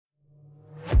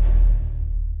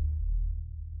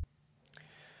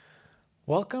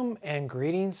Welcome and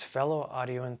greetings, fellow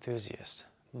audio enthusiasts.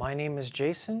 My name is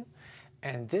Jason,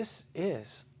 and this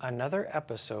is another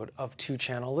episode of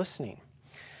two-channel listening.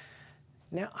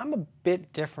 Now, I'm a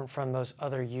bit different from those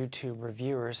other YouTube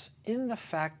reviewers in the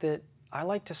fact that I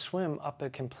like to swim up a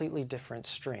completely different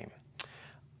stream.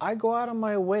 I go out of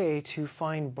my way to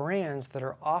find brands that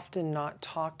are often not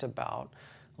talked about,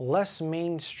 less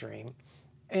mainstream,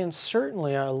 and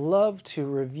certainly I love to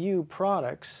review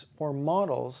products or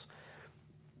models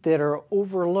that are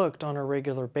overlooked on a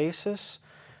regular basis,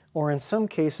 or in some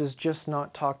cases just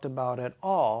not talked about at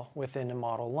all within a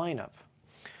model lineup.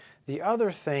 The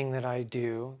other thing that I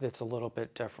do that's a little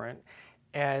bit different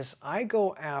is I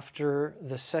go after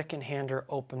the second-hand or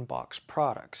open box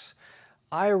products.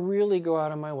 I really go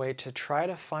out of my way to try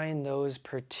to find those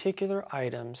particular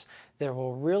items that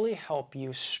will really help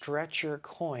you stretch your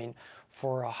coin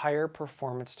for a higher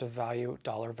performance to value,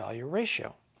 dollar value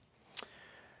ratio.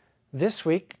 This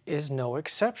week is no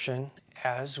exception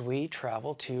as we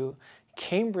travel to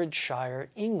Cambridgeshire,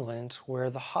 England, where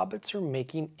the hobbits are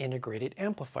making integrated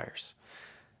amplifiers.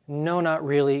 No, not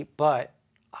really, but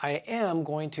I am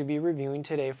going to be reviewing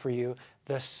today for you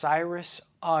the Cyrus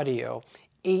Audio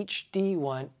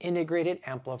HD1 integrated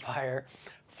amplifier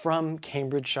from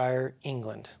Cambridgeshire,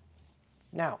 England.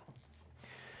 Now,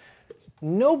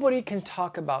 nobody can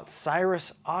talk about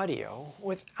Cyrus Audio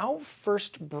without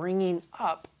first bringing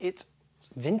up its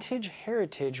vintage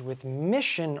heritage with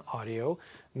Mission Audio,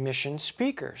 Mission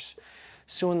speakers.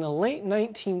 So in the late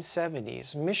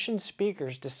 1970s, Mission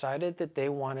Speakers decided that they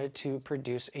wanted to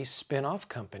produce a spin-off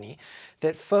company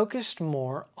that focused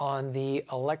more on the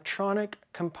electronic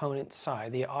component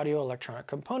side, the audio electronic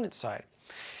component side.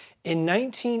 In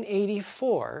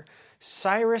 1984,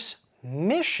 Cyrus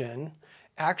Mission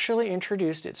actually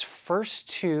introduced its first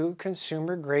two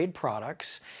consumer grade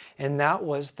products, and that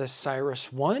was the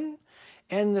Cyrus 1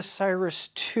 and the Cyrus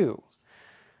 2.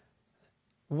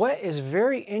 What is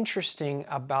very interesting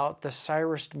about the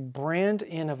Cyrus brand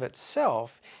in of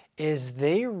itself is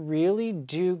they really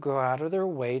do go out of their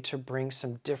way to bring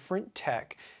some different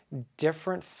tech,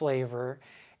 different flavor,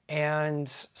 and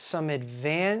some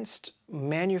advanced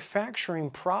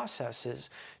manufacturing processes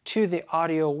to the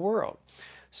audio world.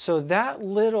 So that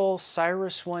little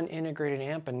Cyrus 1 integrated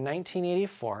amp in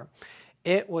 1984,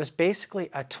 it was basically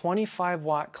a 25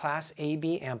 watt class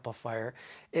AB amplifier.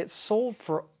 It sold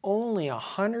for only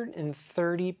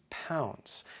 130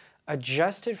 pounds.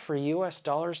 Adjusted for US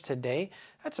dollars today,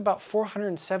 that's about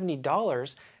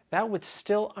 $470. That would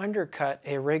still undercut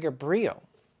a Rega Brio.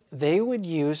 They would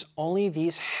use only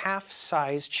these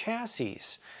half-size chassis.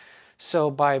 So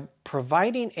by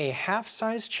providing a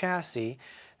half-size chassis,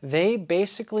 they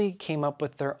basically came up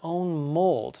with their own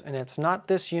mold, and it's not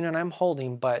this unit I'm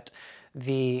holding, but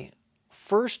the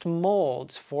first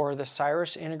molds for the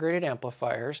Cyrus integrated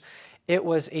amplifiers. It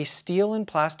was a steel and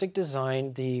plastic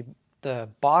design. The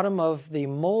bottom of the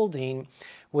molding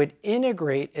would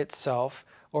integrate itself,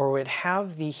 or would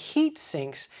have the heat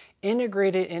sinks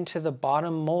integrated into the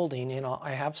bottom molding, and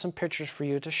I have some pictures for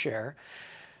you to share.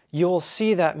 You'll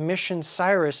see that Mission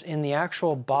Cyrus in the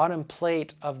actual bottom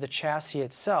plate of the chassis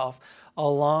itself,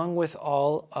 along with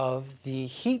all of the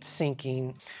heat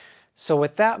sinking. So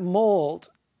with that mold,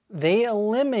 they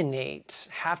eliminate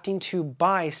having to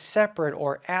buy separate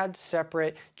or add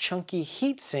separate chunky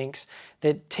heat sinks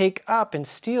that take up and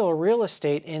steal real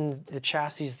estate in the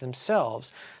chassis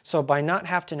themselves. So by not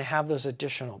having to have those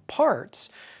additional parts,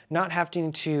 not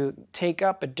having to take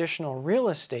up additional real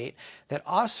estate, that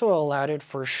also allowed it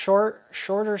for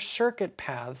shorter circuit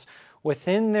paths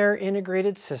within their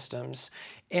integrated systems,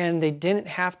 and they didn't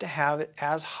have to have it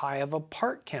as high of a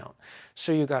part count.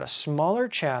 So you got a smaller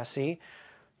chassis,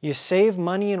 you save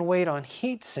money and weight on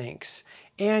heat sinks,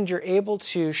 and you're able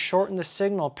to shorten the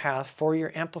signal path for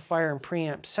your amplifier and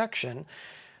preamp section.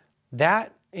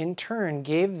 That in turn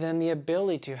gave them the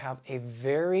ability to have a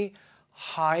very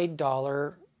high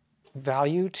dollar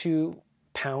value to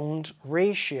pound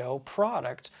ratio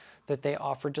product that they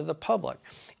offered to the public.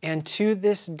 And to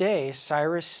this day,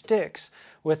 Cyrus sticks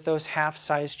with those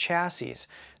half-size chassis.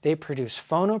 They produce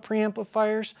phono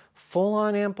preamplifiers,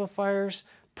 full-on amplifiers,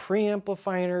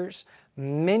 preamplifiers,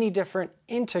 many different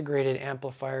integrated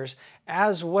amplifiers,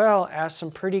 as well as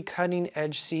some pretty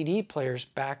cutting-edge CD players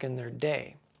back in their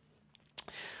day.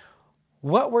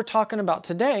 What we're talking about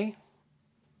today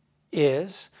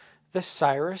is the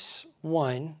Cyrus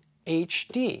 1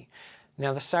 HD.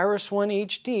 Now, the Cyrus 1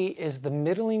 HD is the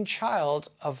middling child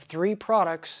of three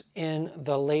products in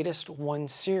the latest 1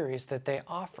 series that they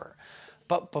offer.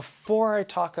 But before I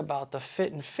talk about the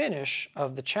fit and finish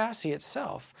of the chassis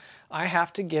itself, I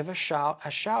have to give a shout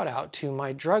out to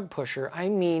my drug pusher. I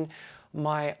mean,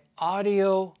 my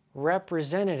audio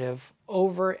representative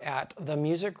over at the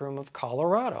Music Room of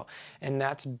Colorado, and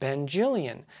that's Ben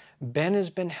Jillian. Ben has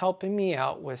been helping me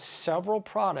out with several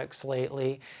products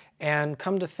lately, and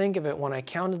come to think of it, when I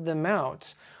counted them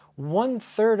out,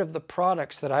 1/3 of the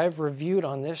products that I've reviewed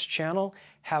on this channel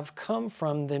have come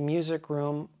from the Music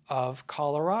Room of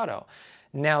Colorado.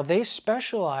 Now, they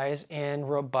specialize in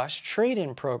robust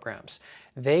trade-in programs.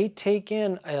 They take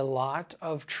in a lot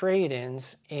of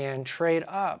trade-ins and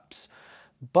trade-ups,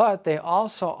 but they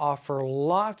also offer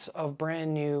lots of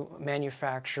brand new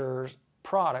manufacturers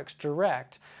products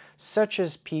direct, such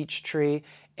as Peachtree,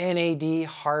 NAD,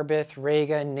 Harbith,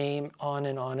 Rega, name on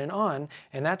and on and on.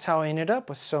 And that's how I ended up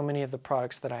with so many of the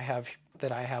products that I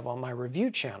have on my review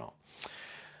channel.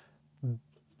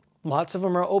 Lots of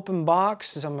them are open box,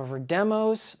 some of them are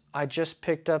demos. I just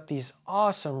picked up these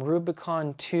awesome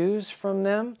Rubicon 2s from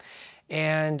them.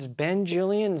 And Ben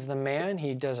Julian's the man.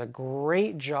 He does a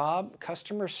great job.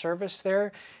 Customer service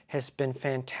there has been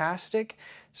fantastic.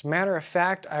 As a matter of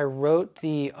fact, I wrote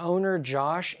the owner,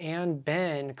 Josh, and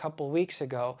Ben a couple weeks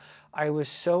ago. I was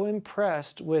so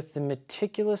impressed with the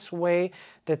meticulous way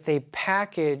that they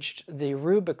packaged the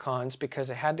Rubicons, because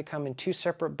it had to come in 2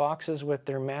 separate boxes with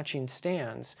their matching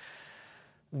stands.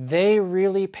 They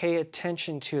really pay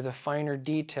attention to the finer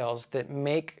details that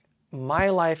make my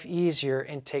life easier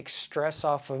and take stress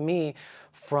off of me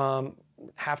from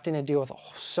having to deal with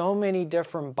so many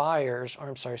different buyers, or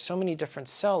I'm sorry, so many different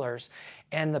sellers,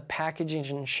 and the packaging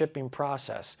and shipping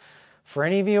process. For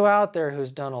any of you out there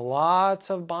who's done lots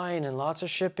of buying and lots of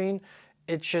shipping,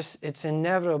 it's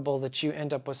inevitable that you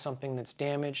end up with something that's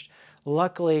damaged.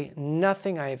 Luckily,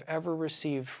 nothing I've ever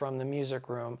received from the Music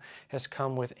Room has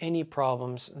come with any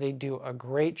problems. They do a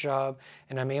great job,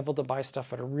 and I'm able to buy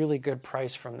stuff at a really good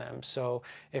price from them. So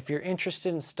if you're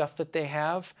interested in stuff that they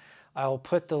have, I'll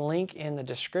put the link in the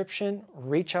description.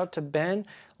 Reach out to Ben,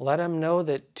 let him know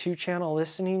that 2-Channel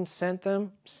Listening sent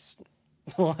them.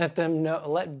 Let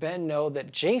Ben know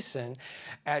that Jason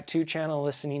at 2-Channel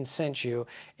Listening sent you,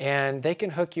 and they can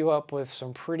hook you up with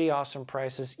some pretty awesome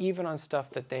prices, even on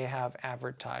stuff that they have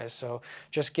advertised. So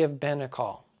just give Ben a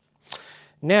call.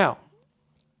 Now,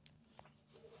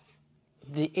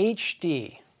 the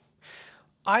HD.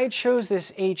 I chose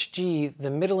this HD,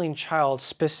 the middling child,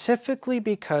 specifically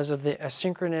because of the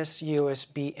asynchronous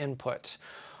USB input.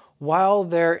 While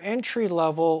their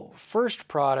entry-level first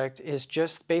product is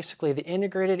just basically the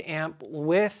integrated amp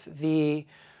with the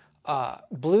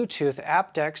Bluetooth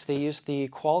aptX, they use the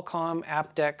Qualcomm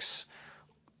aptX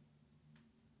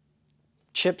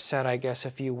chipset, I guess,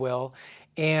 if you will,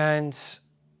 and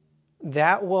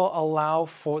that will allow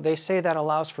for, they say that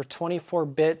allows for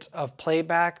 24-bit of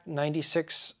playback,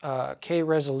 96K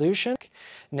resolution.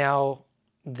 Now,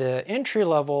 the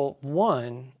entry-level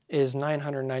one is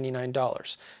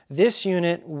 $999. This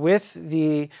unit with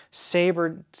the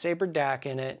Sabre DAC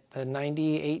in it, the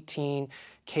 9018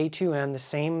 K2M, the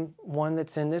same one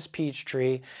that's in this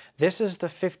Peachtree, this is the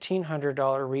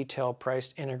 $1,500 retail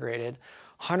priced integrated,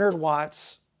 100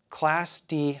 watts Class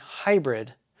D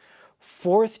hybrid,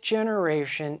 4th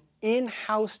generation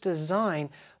in-house design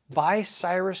by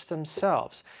Cyrus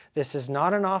themselves. This is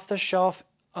not an off-the-shelf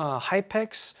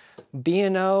Hypex,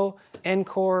 B&O,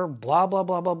 Encore, blah, blah,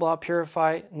 blah, blah, blah,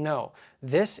 Purify. No,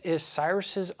 this is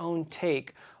Cyrus's own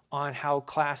take on how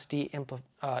Class D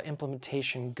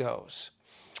implementation goes.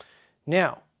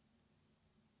 Now,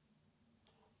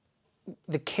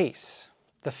 the case,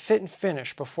 the fit and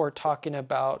finish before talking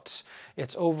about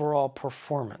its overall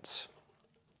performance.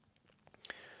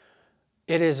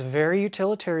 It is very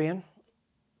utilitarian.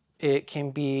 It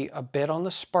can be a bit on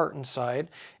the Spartan side,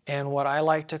 and what I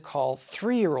like to call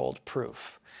 3-year-old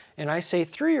proof. And I say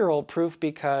 3-year-old proof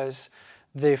because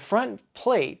the front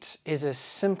plate is as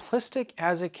simplistic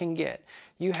as it can get.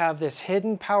 You have this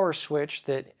hidden power switch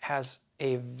that has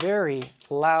a very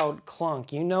loud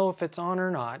clunk. You know if it's on or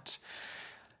not.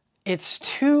 It's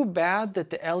too bad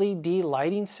that the LED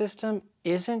lighting system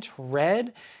isn't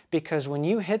red, because when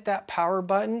you hit that power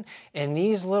button and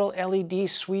these little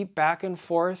LEDs sweep back and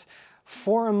forth,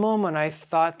 for a moment I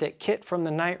thought that Kit from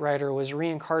the Knight Rider was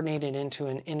reincarnated into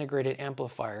an integrated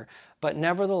amplifier. But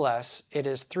nevertheless, it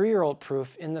is 3-year-old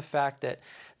proof in the fact that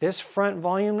this front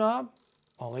volume knob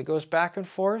only goes back and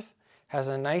forth, has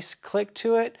a nice click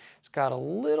to it. It's got a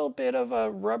little bit of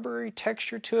a rubbery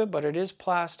texture to it, but it is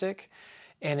plastic,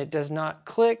 and it does not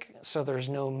click, so there's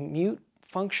no mute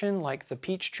function like the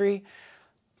Peachtree.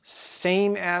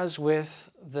 Same as with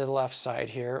the left side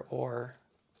here, or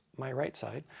my right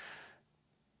side.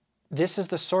 This is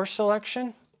the source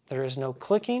selection. There is no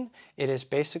clicking. It is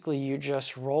basically you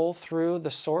just roll through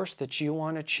the source that you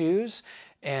want to choose,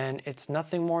 and it's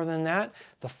nothing more than that.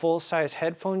 The full-size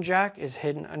headphone jack is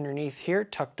hidden underneath here,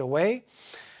 tucked away.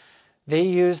 They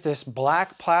use this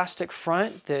black plastic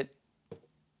front that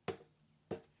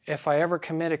if I ever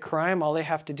commit a crime, all they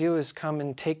have to do is come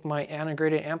and take my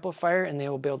integrated amplifier and they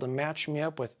will be able to match me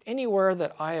up with anywhere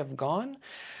that I have gone.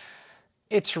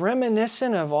 It's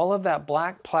reminiscent of all of that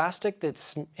black plastic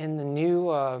that's in the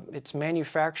new, it's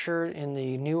manufactured in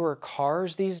the newer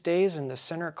cars these days in the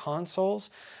center consoles.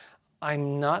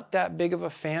 I'm not that big of a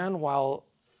fan. While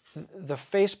the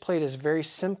faceplate is very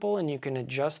simple and you can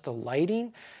adjust the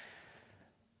lighting,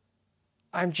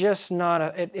 I'm just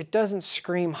not it doesn't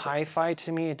scream hi-fi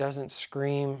to me. It doesn't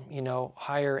scream, you know,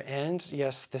 higher end.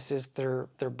 Yes, this is their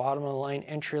bottom of the line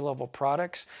entry-level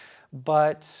products,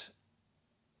 but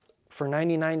for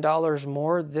 $99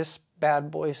 more, this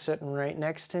bad boy sitting right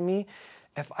next to me,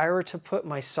 if I were to put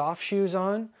my soft shoes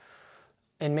on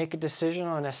and make a decision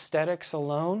on aesthetics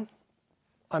alone,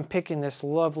 I'm picking this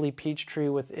lovely Peachtree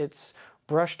with its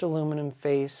brushed aluminum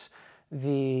face,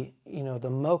 the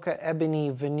mocha ebony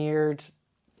veneered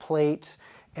plate,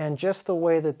 and just the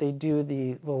way that they do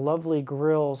the lovely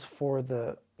grills for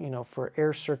the, for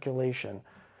air circulation.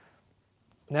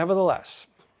 Nevertheless,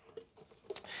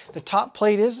 the top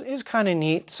plate is kind of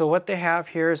neat. So what they have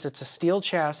here is it's a steel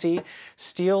chassis,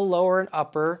 steel lower and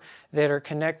upper that are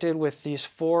connected with these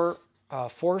four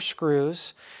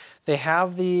screws. They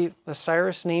have the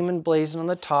Cyrus name emblazoned on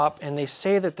the top, and they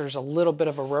say that there's a little bit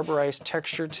of a rubberized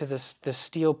texture to this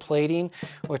steel plating,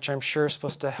 which I'm sure is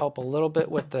supposed to help a little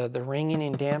bit with the ringing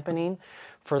and dampening.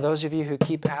 For those of you who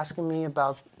keep asking me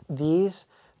about these,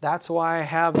 that's why I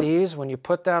have these. When you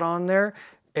put that on there,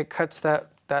 it cuts that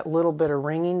little bit of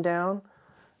ringing down.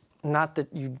 Not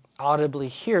that you audibly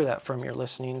hear that from your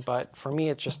listening, but for me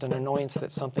it's just an annoyance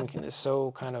that something is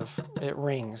so kind of, it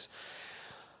rings.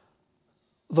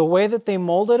 The way that they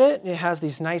molded it, it has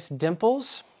these nice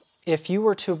dimples. If you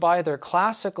were to buy their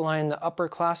classic line, the upper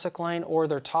classic line, or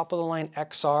their top of the line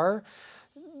XR,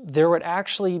 there would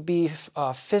actually be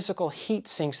physical heat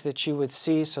sinks that you would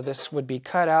see. So this would be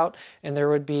cut out and there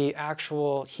would be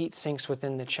actual heat sinks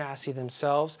within the chassis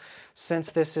themselves. Since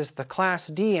this is the Class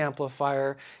D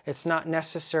amplifier, it's not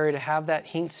necessary to have that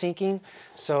heat sinking.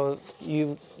 So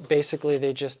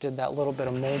they just did that little bit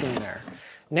of molding there.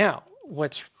 Now,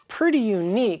 what's pretty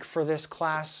unique for this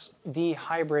Class D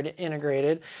hybrid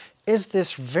integrated is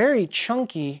this very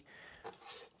chunky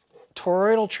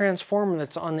toroidal transformer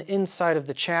that's on the inside of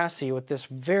the chassis with this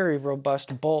very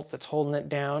robust bolt that's holding it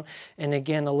down. And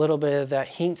again, a little bit of that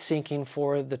heat sinking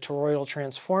for the toroidal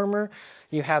transformer.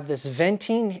 You have this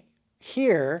venting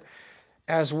here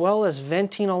as well as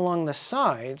venting along the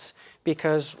sides,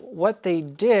 because what they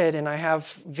did, and I have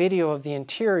video of the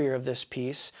interior of this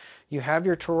piece, you have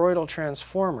your toroidal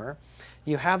transformer,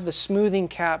 you have the smoothing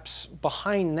caps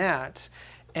behind that,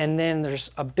 and then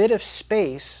there's a bit of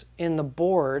space in the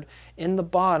board in the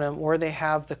bottom where they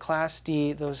have the Class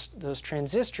D, those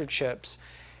transistor chips,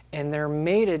 and they're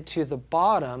mated to the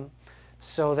bottom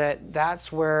so that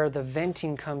that's where the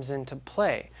venting comes into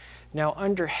play. Now,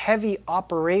 under heavy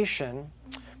operation,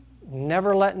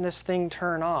 never letting this thing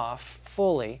turn off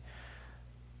fully,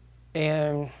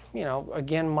 and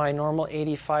again, my normal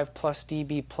 85 plus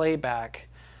dB playback,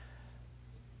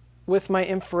 with my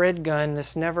infrared gun,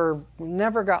 this never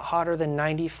got hotter than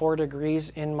 94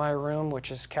 degrees in my room,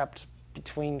 which is kept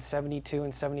between 72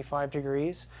 and 75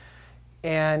 degrees.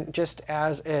 And just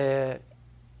as a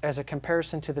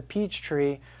comparison to the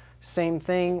Peachtree, same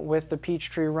thing with the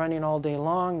Peachtree running all day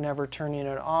long, never turning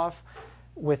it off.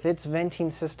 With its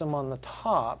venting system on the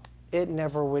top, it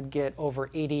never would get over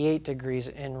 88 degrees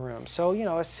in room. So,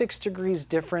 a 6 degrees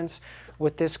difference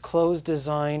with this closed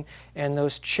design and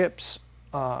those chips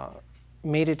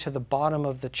mated to the bottom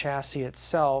of the chassis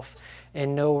itself,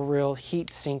 and no real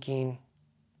heat sinking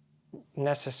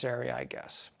necessary, I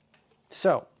guess.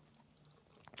 So,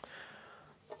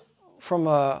 from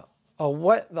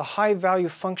what the high value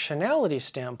functionality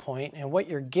standpoint and what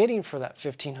you're getting for that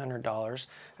 $1,500,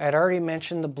 I had already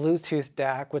mentioned the Bluetooth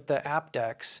DAC with the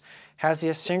aptX. Has the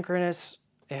asynchronous,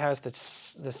 it has the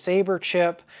Sabre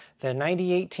chip, the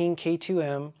 9018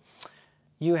 K2M.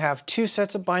 You have 2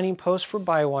 sets of binding posts for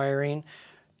bi-wiring.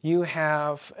 You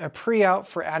have a pre-out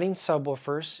for adding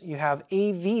subwoofers. You have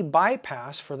AV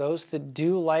bypass for those that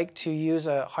do like to use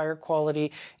a higher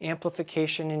quality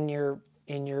amplification in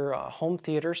your home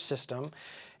theater system.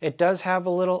 It does have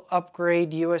a little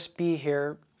upgrade USB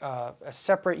here, a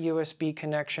separate USB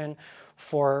connection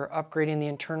for upgrading the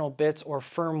internal bits or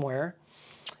firmware.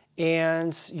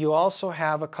 And you also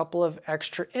have a couple of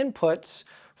extra inputs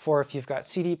for if you've got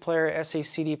CD player,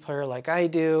 SACD player like I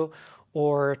do,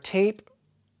 or tape.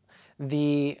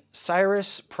 The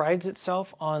Cyrus prides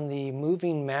itself on the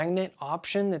moving magnet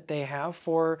option that they have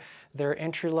for their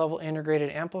entry-level integrated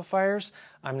amplifiers.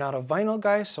 I'm not a vinyl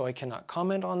guy, so I cannot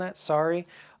comment on that, sorry.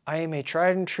 I am a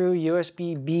tried and true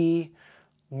USB-B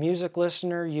music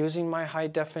listener using my high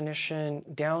definition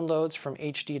downloads from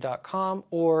hd.com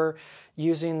or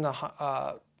using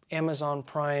the Amazon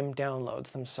Prime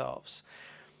downloads themselves.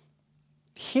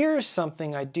 Here's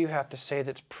something I do have to say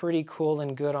that's pretty cool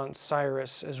and good on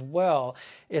Cyrus as well,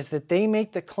 is that they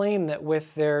make the claim that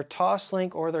with their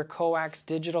Toslink or their coax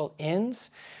digital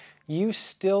ins, you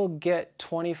still get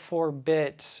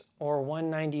 24-bit or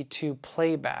 192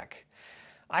 playback.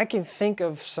 I can think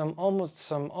of some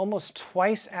almost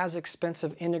twice as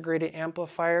expensive integrated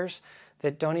amplifiers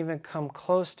that don't even come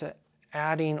close to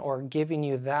adding or giving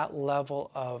you that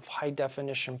level of high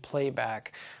definition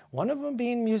playback. One of them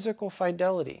being musical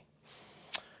fidelity.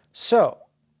 So,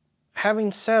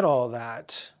 having said all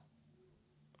that,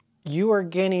 you are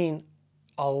getting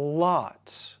a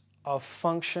lot of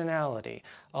functionality,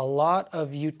 a lot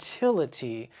of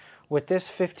utility with this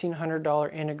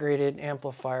 $1,500 integrated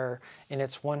amplifier in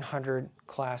its 100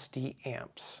 Class D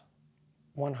amps,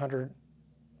 100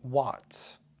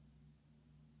 watts.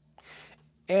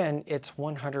 And it's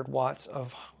 100 watts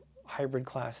of hybrid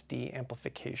Class D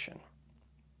amplification.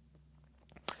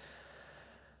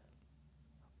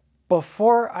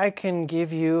 Before I can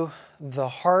give you the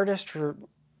hardest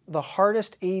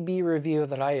AB review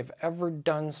that I have ever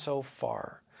done so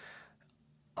far,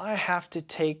 I have to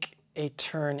take a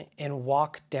turn and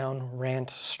walk down Rant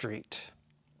Street.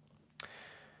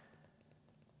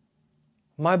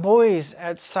 My boys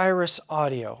at Cyrus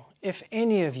Audio, if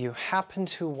any of you happen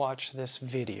to watch this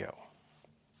video,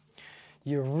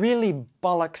 you really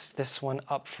bollocks this one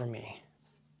up for me.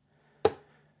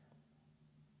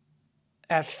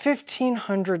 At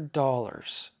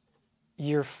 $1,500,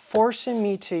 you're forcing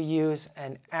me to use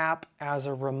an app as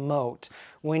a remote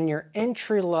when your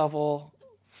entry-level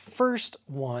first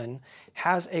one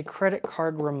has a credit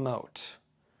card remote.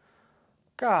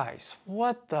 Guys,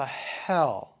 what the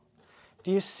hell?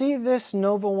 Do you see this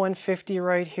Nova150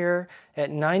 right here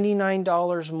at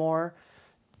 $99 more?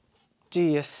 Do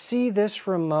you see this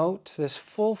remote, this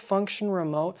full function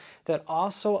remote that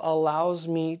also allows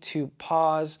me to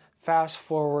pause, fast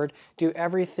forward, do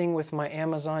everything with my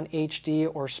Amazon HD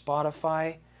or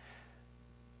Spotify?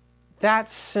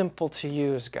 That's simple to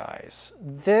use, guys.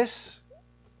 This,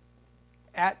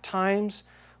 at times,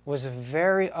 was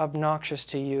very obnoxious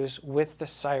to use with the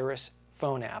Cyrus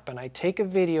phone app. And I take a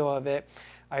video of it.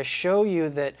 I show you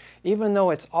that even though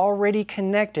it's already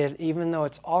connected, even though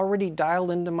it's already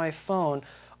dialed into my phone,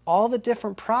 all the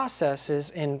different processes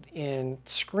in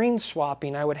screen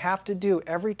swapping I would have to do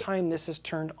every time this is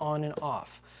turned on and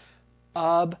off.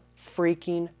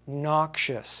 Freaking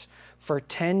noxious. For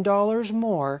 $10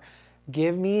 more,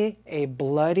 give me a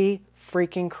bloody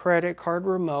freaking credit card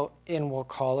remote and we'll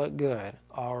call it good.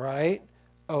 All right?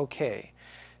 Okay.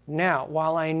 Now,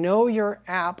 while I know your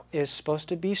app is supposed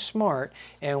to be smart,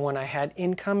 and when I had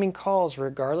incoming calls,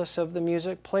 regardless of the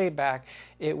music playback,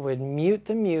 it would mute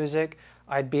the music,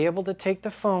 I'd be able to take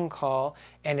the phone call,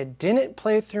 and it didn't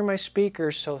play through my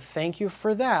speakers, so thank you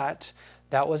for that.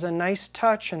 That was a nice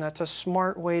touch, and that's a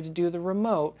smart way to do the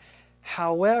remote.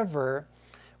 However,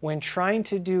 when trying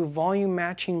to do volume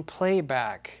matching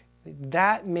playback,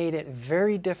 that made it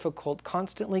very difficult,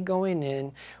 constantly going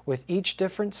in with each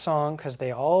different song because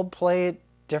they all play at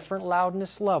different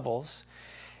loudness levels,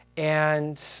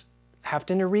 and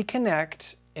having to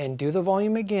reconnect and do the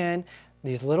volume again.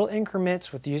 These little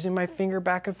increments with using my finger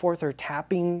back and forth or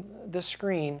tapping the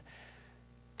screen.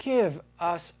 Give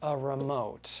us a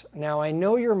remote. Now, I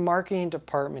know your marketing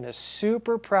department is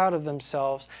super proud of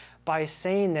themselves by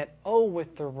saying that, oh,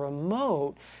 with the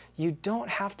remote, you don't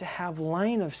have to have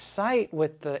line of sight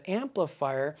with the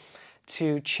amplifier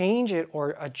to change it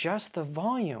or adjust the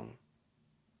volume.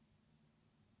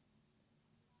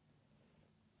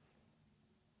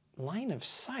 Line of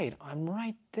sight, I'm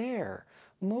right there.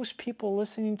 Most people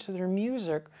listening to their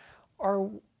music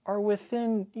are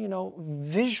within,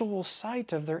 visual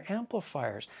sight of their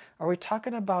amplifiers. Are we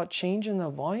talking about changing the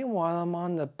volume while I'm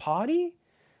on the potty?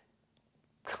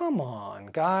 Come on,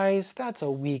 guys, that's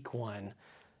a weak one.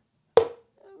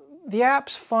 The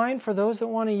app's fine for those that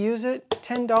want to use it.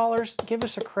 $10, give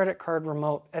us a credit card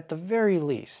remote at the very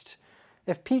least.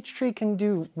 If Peachtree can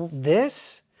do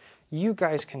this, you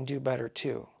guys can do better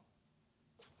too.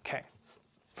 Okay.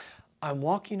 I'm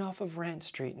walking off of Rant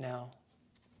Street now.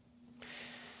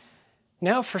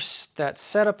 Now for that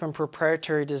setup and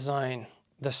proprietary design,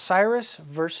 the Cyrus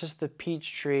versus the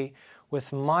Peachtree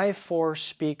with my 4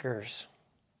 speakers.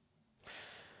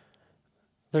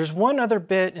 There's one other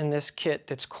bit in this kit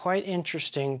that's quite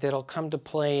interesting that'll come to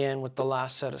play in with the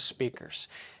last set of speakers.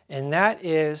 And that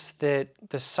is that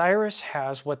the Cyrus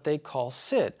has what they call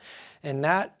SID, and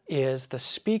that is the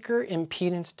Speaker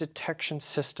Impedance Detection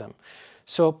System.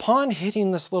 So upon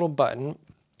hitting this little button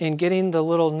and getting the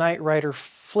little Knight Rider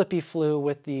flippy flu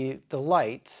with the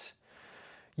lights,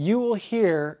 you will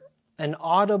hear an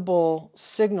audible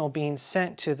signal being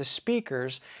sent to the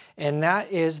speakers, and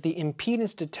that is the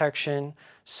impedance detection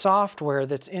software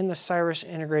that's in the Cyrus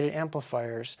integrated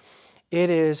amplifiers. It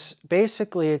is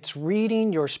basically, it's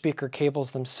reading your speaker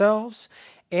cables themselves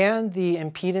and the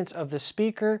impedance of the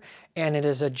speaker, and it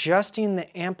is adjusting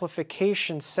the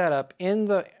amplification setup in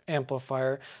the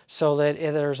amplifier so that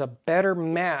there's a better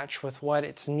match with what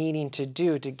it's needing to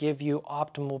do to give you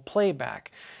optimal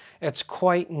playback. It's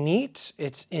quite neat,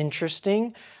 it's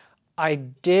interesting. I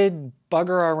did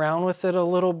bugger around with it a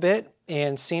little bit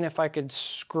and seeing if I could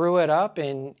screw it up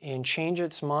and change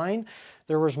its mind.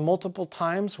 There was multiple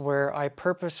times where I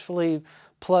purposefully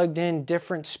plugged in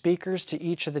different speakers to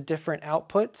each of the different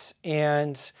outputs,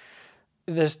 and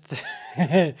this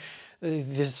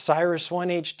the Cyrus One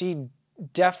HD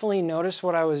definitely noticed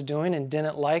what I was doing and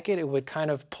didn't like it. It would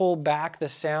kind of pull back the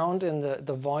sound and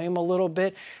the volume a little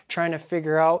bit, trying to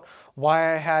figure out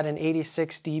why I had an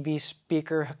 86 dB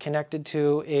speaker connected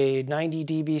to a 90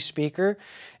 dB speaker.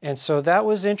 And so that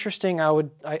was interesting.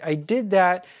 I did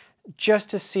that just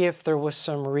to see if there was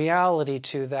some reality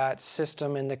to that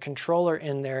system and the controller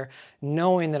in there,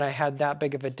 knowing that I had that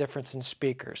big of a difference in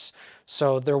speakers.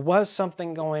 So there was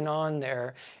something going on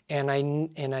there, and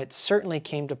it certainly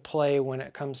came to play when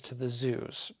it comes to the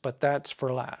zoos, but that's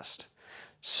for last.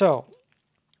 So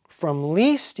from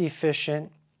least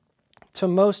efficient to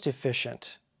most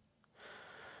efficient,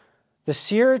 the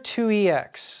Sierra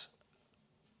 2EX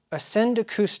Ascend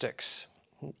Acoustics,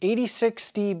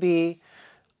 86 dB,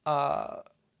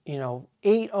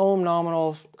 8 ohm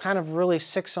nominal, kind of really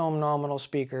 6 ohm nominal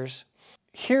speakers.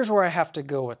 Here's where I have to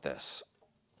go with this.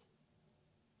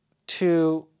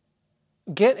 To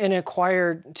get an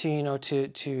acquired,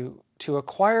 to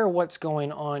acquire what's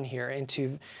going on here and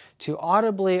to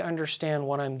audibly understand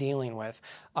what I'm dealing with,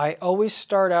 I always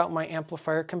start out my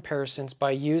amplifier comparisons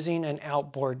by using an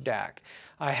outboard DAC.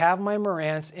 I have my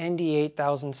Marantz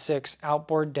ND8006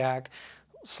 outboard DAC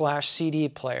 / CD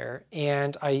player,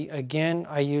 and I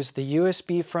use the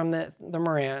USB from the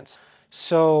Marantz.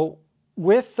 So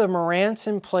with the Marantz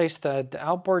in place, the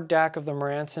outboard DAC of the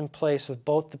Marantz in place with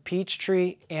both the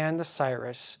Peachtree and the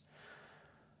Cyrus,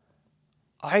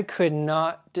 I could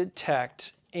not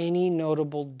detect any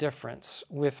notable difference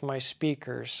with my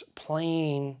speakers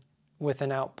playing with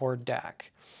an outboard DAC.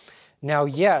 Now,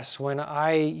 yes, when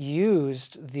I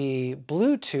used the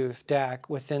Bluetooth DAC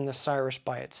within the Cyrus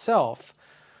by itself,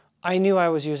 I knew I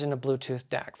was using a Bluetooth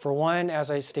DAC. For one, as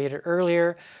I stated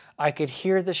earlier, I could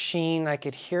hear the sheen, I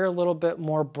could hear a little bit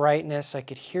more brightness, I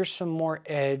could hear some more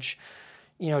edge.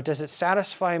 Does it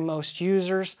satisfy most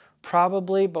users?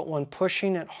 Probably, but when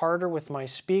pushing it harder with my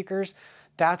speakers,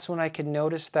 that's when I could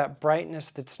notice that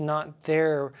brightness that's not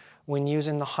there when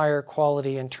using the higher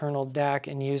quality internal DAC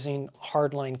and using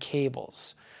hardline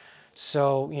cables.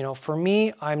 So, for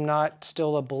me, I'm not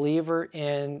still a believer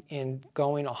in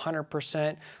going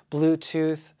 100%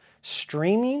 Bluetooth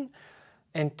streaming.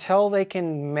 Until they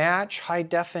can match high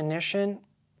definition,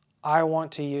 I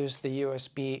want to use the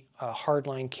USB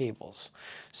hardline cables.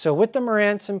 So with the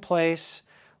Marantz in place,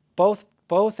 both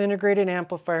integrated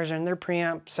amplifiers and their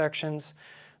preamp sections,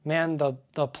 man,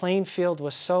 the playing field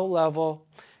was so level.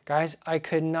 Guys, I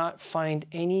could not find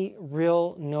any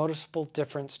real noticeable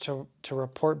difference to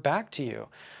report back to you.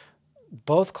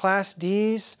 Both Class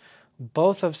Ds,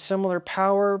 both of similar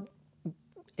power.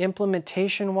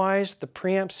 Implementation-wise, the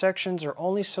preamp sections are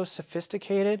only so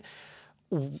sophisticated.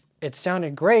 It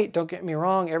sounded great, don't get me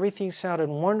wrong. Everything sounded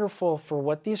wonderful for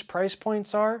what these price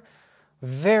points are.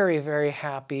 Very, very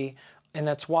happy. And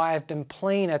that's why I've been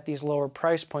playing at these lower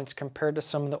price points compared to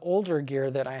some of the older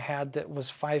gear that I had that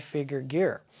was 5-figure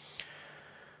gear.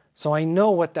 So I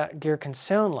know what that gear can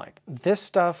sound like. This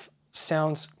stuff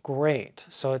sounds great.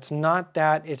 So it's not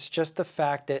that, it's just the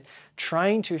fact that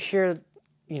trying to hear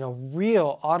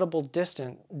real audible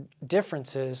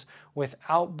differences with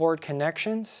outboard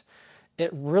connections, it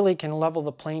really can level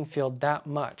the playing field that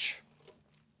much.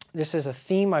 This is a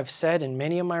theme I've said in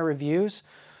many of my reviews.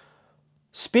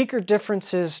 Speaker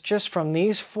differences just from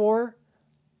these 4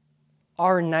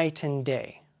 are night and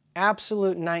day.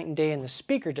 Absolute night and day in the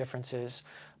speaker differences,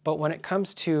 but when it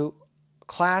comes to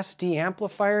Class D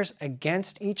amplifiers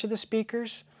against each of the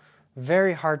speakers,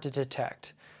 very hard to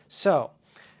detect. So,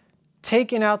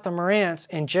 taking out the Marantz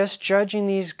and just judging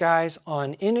these guys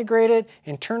on integrated,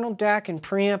 internal DAC, and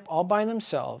preamp all by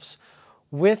themselves,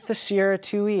 with the Sierra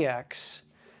 2EX,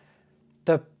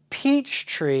 the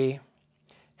Peachtree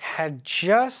had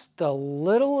just the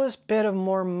littlest bit of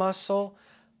more muscle,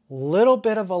 little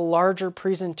bit of a larger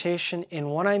presentation.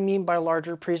 And what I mean by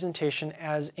larger presentation,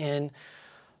 as in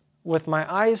with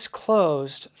my eyes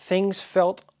closed, things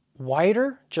felt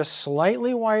wider, just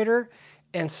slightly wider,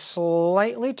 and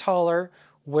slightly taller,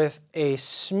 with a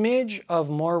smidge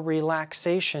of more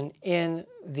relaxation in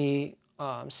the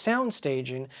sound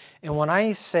staging. And when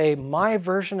I say my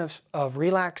version of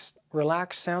relaxed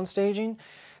sound staging,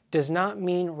 does not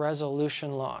mean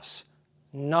resolution loss.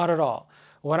 Not at all.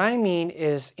 What I mean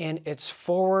is in its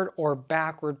forward or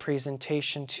backward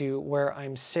presentation to where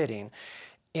I'm sitting.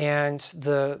 And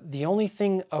the only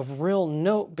thing of real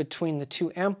note between the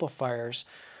two amplifiers,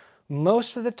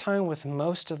 most of the time with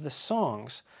most of the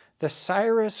songs, the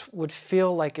Cyrus would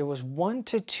feel like it was 1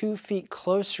 to 2 feet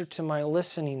closer to my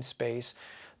listening space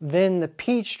than the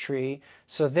Peachtree.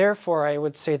 So therefore I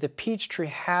would say the Peachtree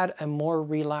had a more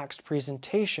relaxed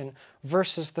presentation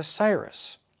versus the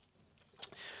Cyrus.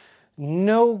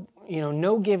 No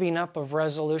giving up of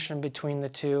resolution between the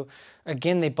two.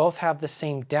 Again, they both have the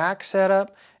same DAC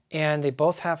setup and they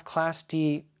both have Class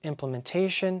D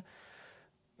implementation.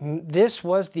 This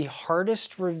was the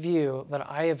hardest review that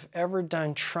I have ever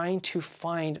done, trying to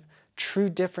find true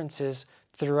differences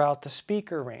throughout the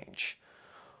speaker range.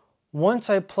 Once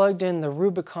I plugged in the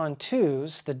Rubicon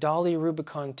 2s, the Dolly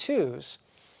Rubicon 2s,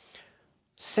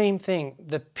 same thing.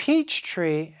 The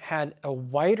Peachtree had a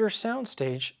wider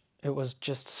soundstage. It was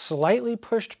just slightly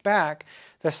pushed back.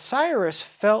 The Cyrus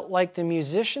felt like the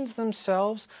musicians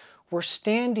themselves were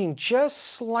standing just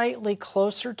slightly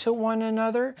closer to one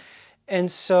another.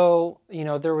 And so,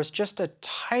 there was just a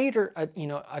tighter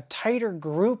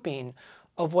grouping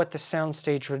of what the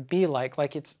soundstage would be like.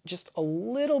 Like it's just a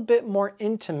little bit more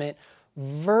intimate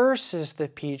versus the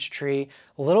Peachtree,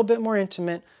 a little bit more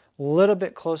intimate, a little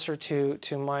bit closer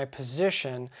to my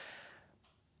position.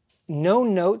 No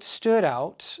notes stood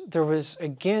out. There was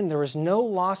no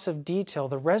loss of detail.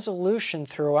 The resolution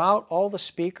throughout all the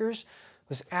speakers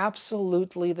was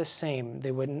absolutely the same.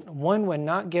 One would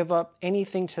not give up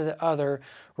anything to the other,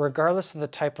 regardless of the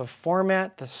type of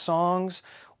format, the songs,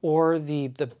 or the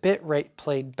bit rate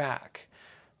played back.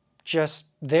 Just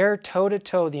there toe to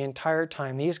toe the entire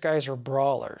time. These guys are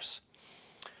brawlers.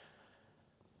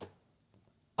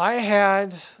 I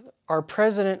had our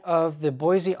president of the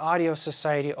Boise Audio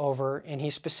Society over, and he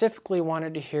specifically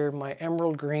wanted to hear my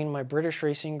Emerald Green, my British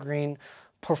Racing Green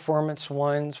Performance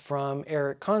ones from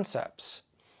Eric Concepts.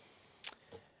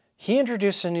 He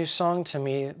introduced a new song to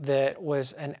me that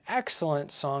was an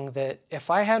excellent song that if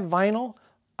I had vinyl,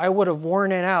 I would have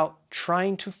worn it out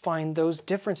trying to find those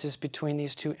differences between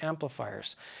these two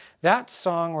amplifiers. That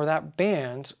song, or that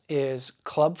band, is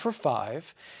Club for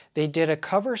Five. They did a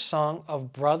cover song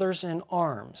of Brothers in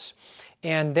Arms,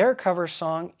 and their cover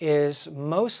song is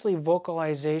mostly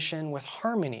vocalization with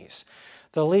harmonies.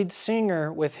 The lead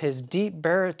singer with his deep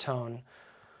baritone,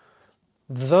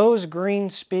 those green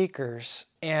speakers,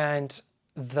 and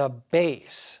the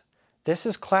bass. This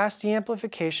is Class D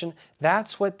amplification.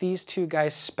 That's what these two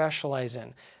guys specialize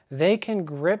in. They can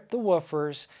grip the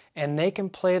woofers and they can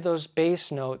play those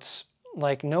bass notes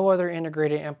like no other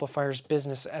integrated amplifier's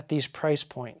business at these price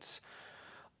points.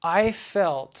 I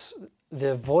felt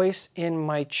the voice in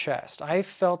my chest. I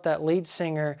felt that lead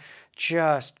singer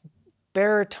just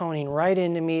baritoning right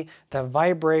into me, the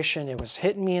vibration, it was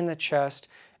hitting me in the chest.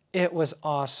 It was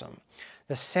awesome.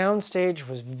 The soundstage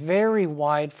was very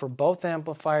wide for both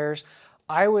amplifiers.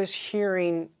 I was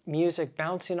hearing music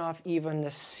bouncing off even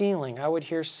the ceiling. I would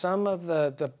hear some of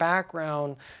the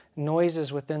background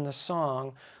noises within the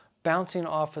song bouncing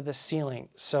off of the ceiling.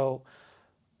 So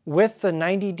with the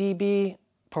 90 dB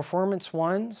Performance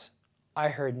ones, I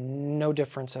heard no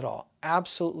difference at all.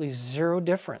 Absolutely zero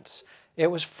difference. It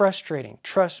was frustrating.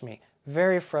 Trust me,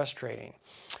 very frustrating.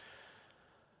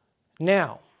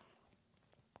 Now,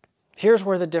 here's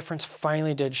where the difference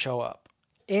finally did show up.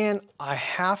 And I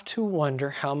have to wonder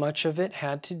how much of it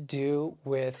had to do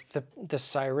with the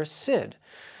Cyrus SID.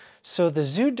 So the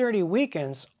Zoo Dirty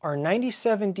Weekends are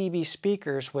 97 dB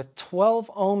speakers with 12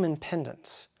 ohm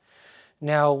impedance.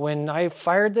 Now, when I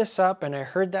fired this up and I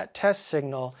heard that test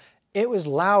signal, it was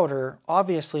louder,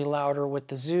 obviously louder with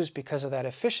the Zoos because of that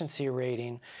efficiency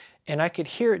rating, and I could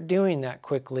hear it doing that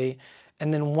quickly.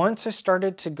 And then once I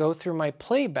started to go through my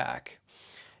playback,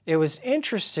 it was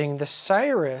interesting. The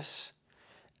Cyrus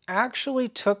actually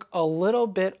took a little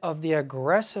bit of the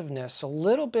aggressiveness, a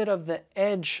little bit of the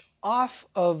edge off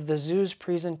of the Zoo's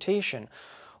presentation.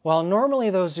 While normally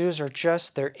those Zoos are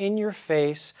just, they're in your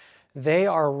face, they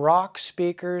are rock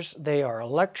speakers, they are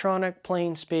electronic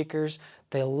plane speakers,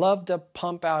 they love to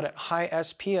pump out at high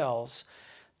SPLs.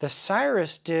 The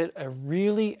Cyrus did a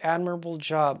really admirable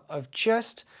job of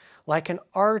just like an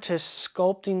artist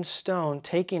sculpting stone,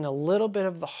 taking a little bit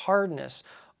of the hardness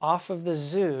off of the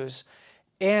Zoos.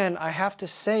 And I have to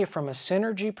say, from a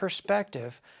synergy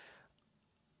perspective,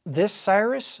 this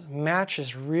Cyrus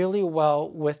matches really well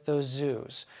with those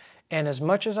Zoos. And as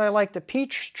much as I like the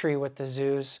Peachtree with the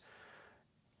Zoos,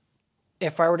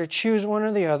 if I were to choose one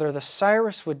or the other, the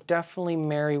Cyrus would definitely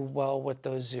marry well with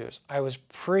those Zoos. I was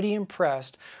pretty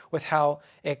impressed with how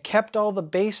it kept all the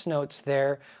bass notes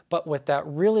there, but with that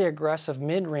really aggressive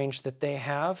mid-range that they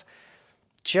have,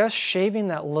 just shaving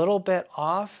that little bit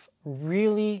off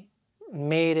really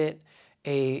made it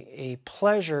a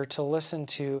pleasure to listen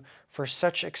to for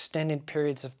such extended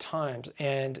periods of times.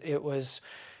 And it was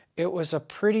a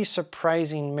pretty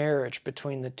surprising marriage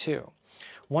between the two.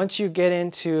 Once you get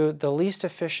into the least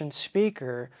efficient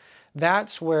speaker,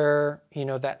 that's where, you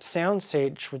know, that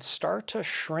soundstage would start to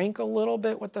shrink a little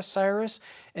bit with the Cyrus,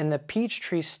 and the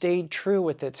Peachtree stayed true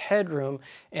with its headroom,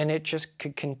 and it just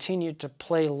could continue to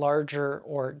play larger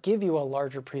or give you a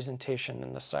larger presentation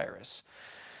than the Cyrus.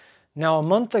 Now, a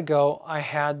month ago, I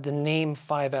had the Name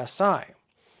 5SI.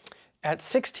 At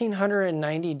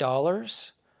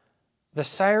 $1,690, the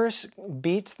Cyrus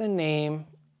beats the Name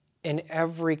in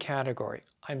every category.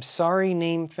 I'm sorry,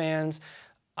 Name fans.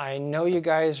 I know you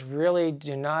guys really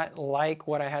do not like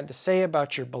what I had to say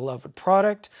about your beloved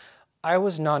product. I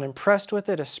was not impressed with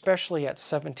it, especially at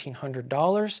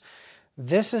 $1,700.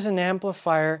 This is an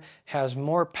amplifier, has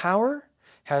more power,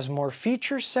 has more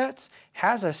feature sets,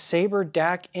 has a Saber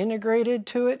DAC integrated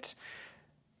to it.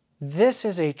 This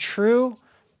is a true,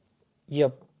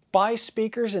 you buy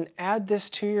speakers and add this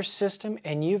to your system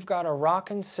and you've got a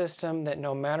rockin' system that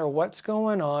no matter what's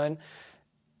going on,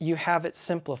 you have it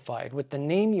simplified. With the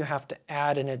Name, you have to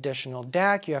add an additional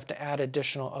DAC, you have to add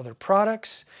additional other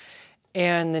products,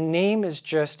 and the Name is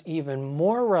just even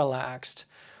more relaxed.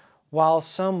 While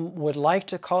some would like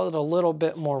to call it a little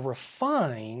bit more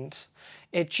refined,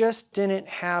 it just didn't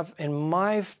have, in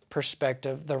my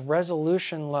perspective, the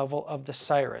resolution level of the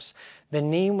Cyrus. The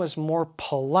Name was more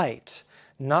polite,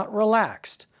 not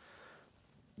relaxed.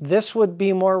 This would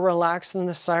be more relaxed than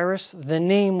the Cyrus. The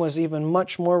Name was even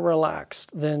much more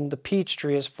relaxed than the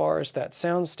Peachtree as far as that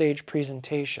soundstage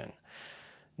presentation.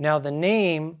 Now, the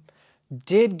Name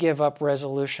did give up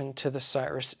resolution to the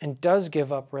Cyrus and does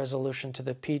give up resolution to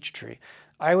the Peachtree.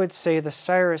 I would say the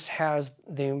Cyrus has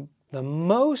the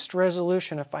most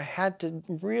resolution. If I had to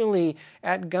really,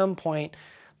 at gunpoint,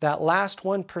 that last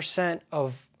 1%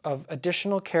 of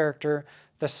additional character,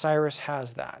 the Cyrus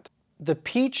has that. The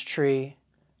Peachtree,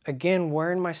 again,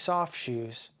 wearing my soft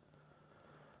shoes,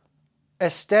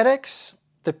 aesthetics,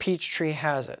 the Peachtree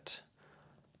has it.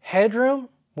 Headroom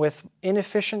with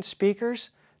inefficient speakers,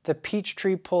 the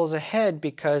Peachtree pulls ahead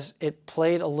because it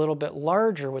played a little bit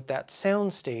larger with that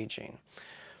sound staging.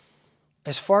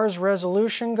 As far as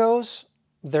resolution goes,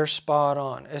 they're spot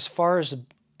on. As far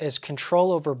as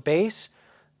control over bass,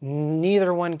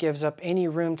 neither one gives up any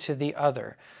room to the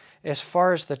other. As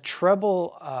far as the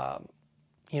treble,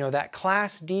 you know, that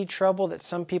Class D treble that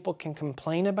some people can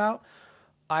complain about,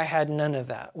 I had none of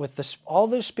that. With all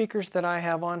the speakers that I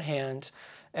have on hand,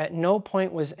 at no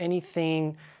point was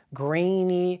anything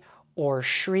grainy or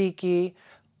shrieky.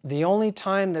 The only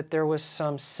time that there was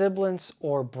some sibilance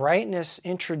or brightness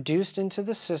introduced into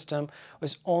the system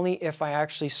was only if I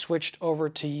actually switched over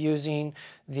to using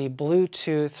the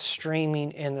Bluetooth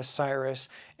streaming in the Cyrus,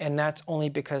 and that's only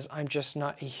because I'm just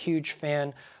not a huge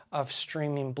fan of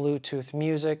streaming Bluetooth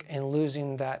music and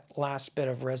losing that last bit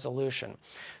of resolution.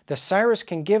 The Cyrus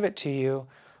can give it to you,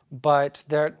 but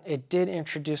it did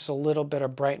introduce a little bit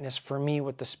of brightness for me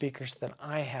with the speakers that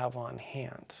I have on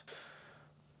hand.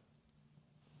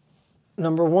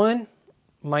 Number one,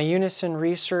 my Unison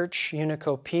Research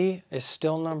Unico P is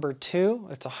still number 2.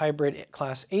 It's a hybrid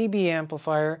Class AB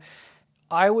amplifier.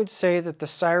 I would say that the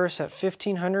Cyrus at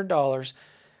 $1,500,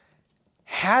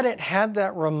 had it had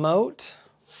that remote,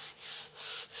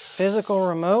 physical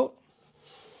remote,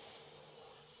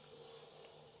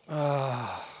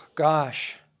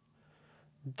 gosh,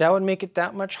 that would make it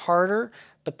that much harder,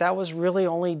 but that was really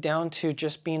only down to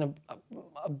just being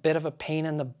a bit of a pain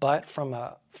in the butt from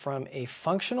a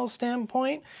functional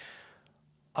standpoint.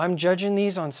 I'm judging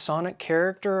these on sonic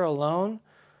character alone.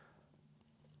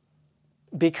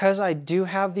 because I do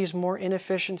have these more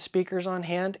inefficient speakers on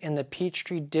hand, and the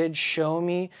Peachtree did show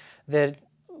me that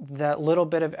that little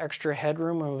bit of extra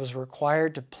headroom was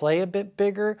required to play a bit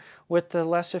bigger with the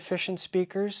less efficient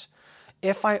speakers.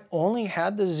 If I only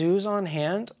had the zoos on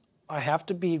hand, I have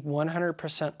to be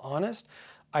 100% honest,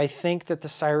 I think that the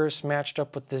Cyrus matched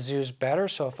up with the zoos better.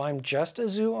 So if I'm just a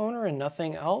zoo owner and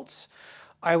nothing else,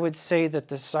 I would say that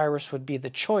the Cyrus would be the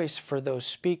choice for those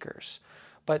speakers.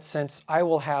 But since I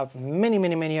will have many,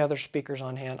 many, many other speakers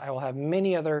on hand, I will have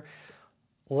many other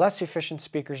less efficient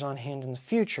speakers on hand in the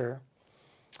future,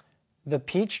 the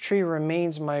Peachtree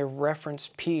remains my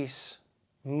reference piece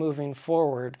moving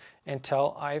forward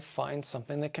until I find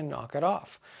something that can knock it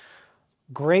off.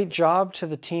 Great job to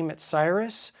the team at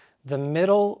Cyrus. The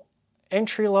middle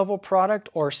entry-level product,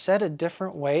 or said a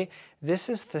different way, this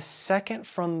is the second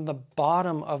from the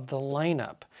bottom of the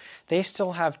lineup. They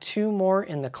still have 2 more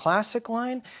in the classic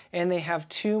line, and they have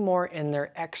 2 more in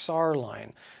their XR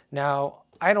line. Now,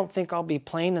 I don't think I'll be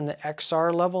playing in the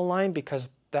XR level line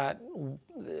because that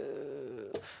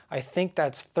I think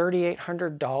that's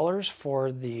 $3,800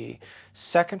 for the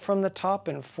second from the top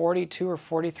and $4,200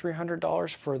 or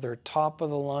 $4,300 for their top of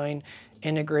the line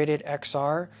integrated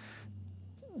XR.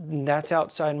 That's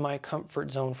outside my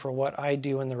comfort zone for what I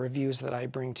do and the reviews that I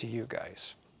bring to you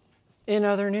guys. In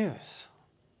other news,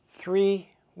 3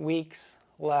 weeks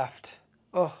left.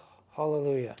 Oh,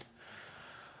 hallelujah.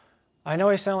 I know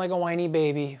I sound like a whiny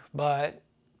baby, but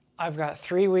I've got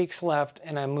 3 weeks left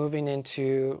and I'm moving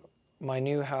into my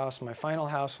new house, my final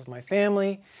house with my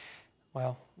family.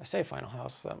 Well, I say final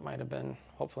house, that might have been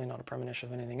hopefully not a premonition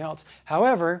of anything else.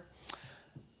 However,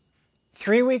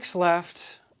 3 weeks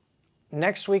left.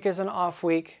 Next week is an off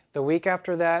week. The week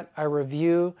after that, I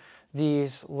review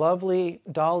these lovely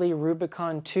Dolly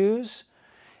Rubicon 2s.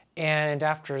 And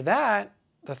after that,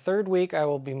 the 3rd week, I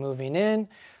will be moving in.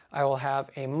 I will have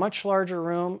a much larger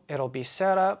room. It'll be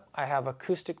set up. I have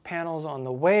acoustic panels on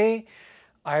the way.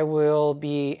 I will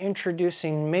be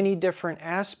introducing many different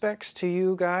aspects to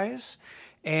you guys.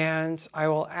 And I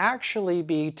will actually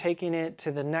be taking it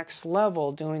to the next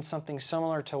level, doing something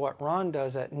similar to what Ron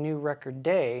does at New Record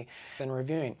Day and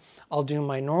reviewing. I'll do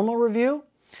my normal review,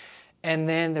 and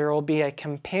then there will be a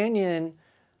companion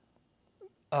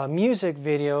music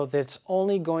video that's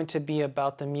only going to be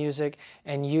about the music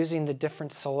and using the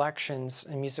different selections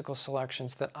and musical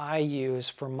selections that I use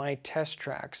for my test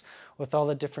tracks with all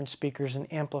the different speakers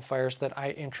and amplifiers that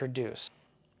I introduce.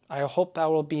 I hope that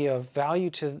will be of value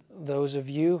to those of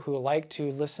you who like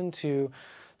to listen to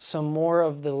some more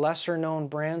of the lesser known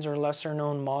brands or lesser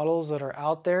known models that are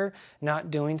out there,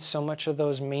 not doing so much of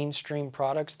those mainstream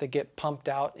products that get pumped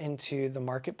out into the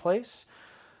marketplace.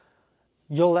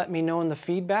 You'll let me know in the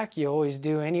feedback. You always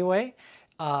do anyway.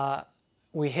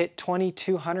 We hit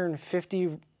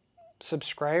 2,250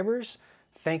 subscribers.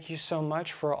 Thank you so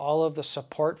much for all of the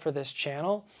support for this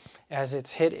channel as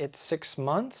it's hit its 6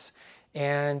 months.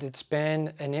 And it's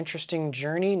been an interesting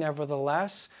journey.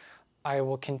 Nevertheless, I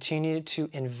will continue to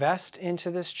invest into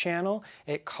this channel.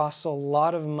 It costs a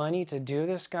lot of money to do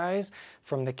this, guys,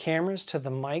 from the cameras to the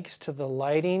mics to the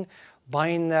lighting,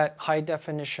 buying that high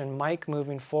definition mic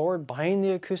moving forward, buying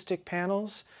the acoustic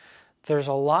panels. There's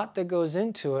a lot that goes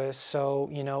into it. So,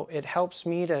 you know, it helps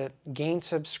me to gain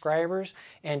subscribers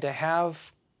and to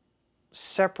have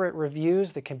separate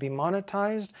reviews that can be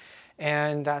monetized.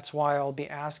 And that's why I'll be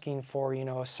asking for, you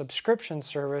know, a subscription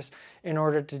service in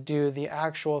order to do the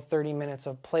actual 30 minutes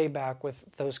of playback with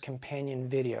those companion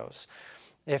videos.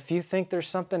 If you think there's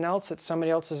something else that somebody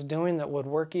else is doing that would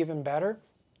work even better,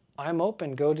 I'm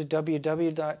open. Go to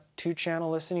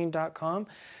www.2channellistening.com,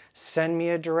 send me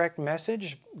a direct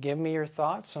message, give me your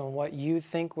thoughts on what you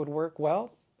think would work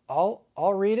well. I'll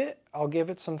read it, I'll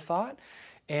give it some thought,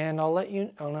 and I'll let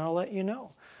you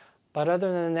know. But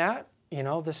other than that, you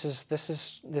know, this is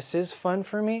fun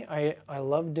for me. I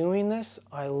love doing this.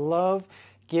 I love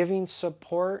giving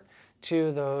support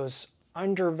to those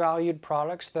undervalued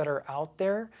products that are out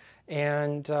there.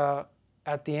 And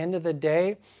at the end of the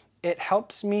day, it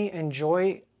helps me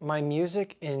enjoy my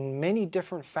music in many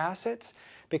different facets,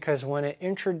 because when it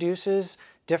introduces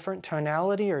different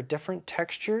tonality or different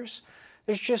textures,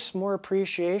 there's just more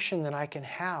appreciation that I can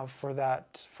have for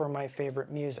that, for my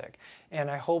favorite music. And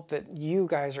I hope that you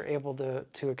guys are able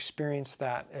to experience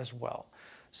that as well.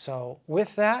 So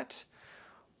with that,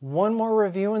 one more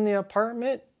review in the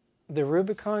apartment, the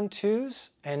Rubicon 2s,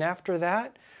 and after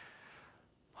that,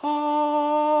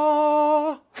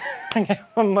 I have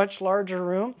a much larger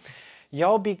room.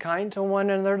 Y'all be kind to one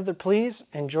another, please.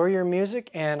 Enjoy your music,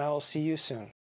 and I'll see you soon.